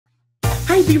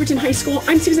Hi, Beaverton High School.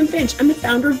 I'm Susan Finch. I'm the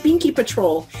founder of Binky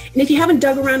Patrol. And if you haven't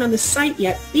dug around on the site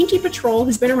yet, Binky Patrol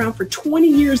has been around for 20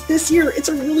 years. This year, it's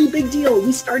a really big deal.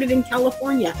 We started in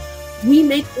California. We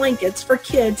make blankets for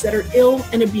kids that are ill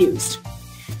and abused.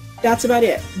 That's about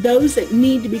it. Those that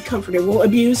need to be comforted, well,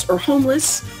 abused or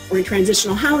homeless or in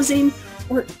transitional housing,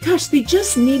 or gosh, they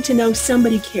just need to know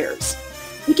somebody cares.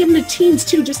 We give them to teens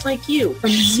too, just like you,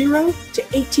 from 0 to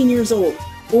 18 years old.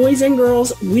 Boys and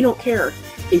girls, we don't care.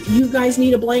 If you guys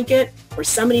need a blanket or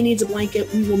somebody needs a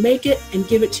blanket, we will make it and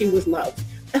give it to you with love.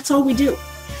 That's all we do.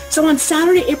 So on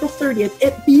Saturday, April 30th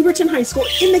at Beaverton High School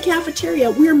in the cafeteria,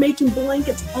 we are making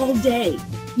blankets all day.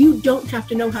 You don't have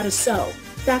to know how to sew.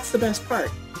 That's the best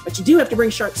part. But you do have to bring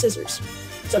sharp scissors.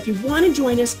 So if you want to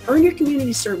join us, earn your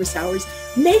community service hours,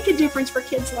 make a difference for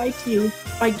kids like you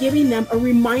by giving them a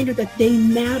reminder that they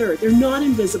matter, they're not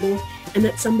invisible, and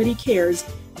that somebody cares.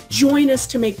 Join us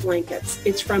to make blankets.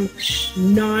 It's from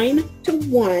 9 to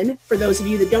 1 for those of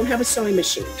you that don't have a sewing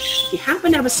machine. If you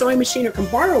happen to have a sewing machine or can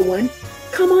borrow one,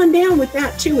 come on down with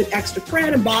that too, with extra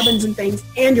thread and bobbins and things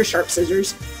and your sharp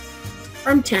scissors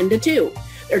from 10 to 2.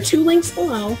 There are 2 links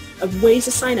below of ways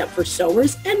to sign up for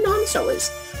sewers and non-sewers.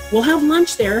 We'll have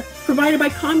lunch there provided by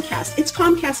Comcast. It's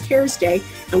Comcast Cares Day,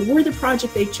 and we're the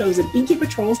project they've chosen, Binky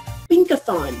Patrol's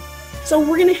Binkathon. So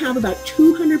we're going to have about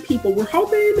 200 people. We're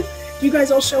hoping you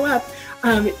guys all show up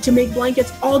to make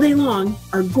blankets all day long.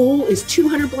 Our goal is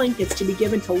 200 blankets to be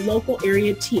given to local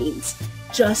area teens,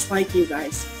 just like you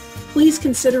guys. Please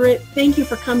consider it. Thank you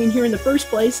for coming here in the first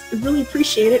place. I really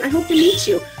appreciate it. I hope to meet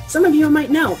you. Some of you I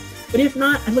might know, but if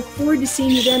not, I look forward to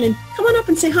seeing you then, and come on up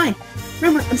and say hi.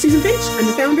 Remember, I'm Susan Finch. I'm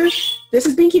the founder. This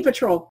is Binky Patrol.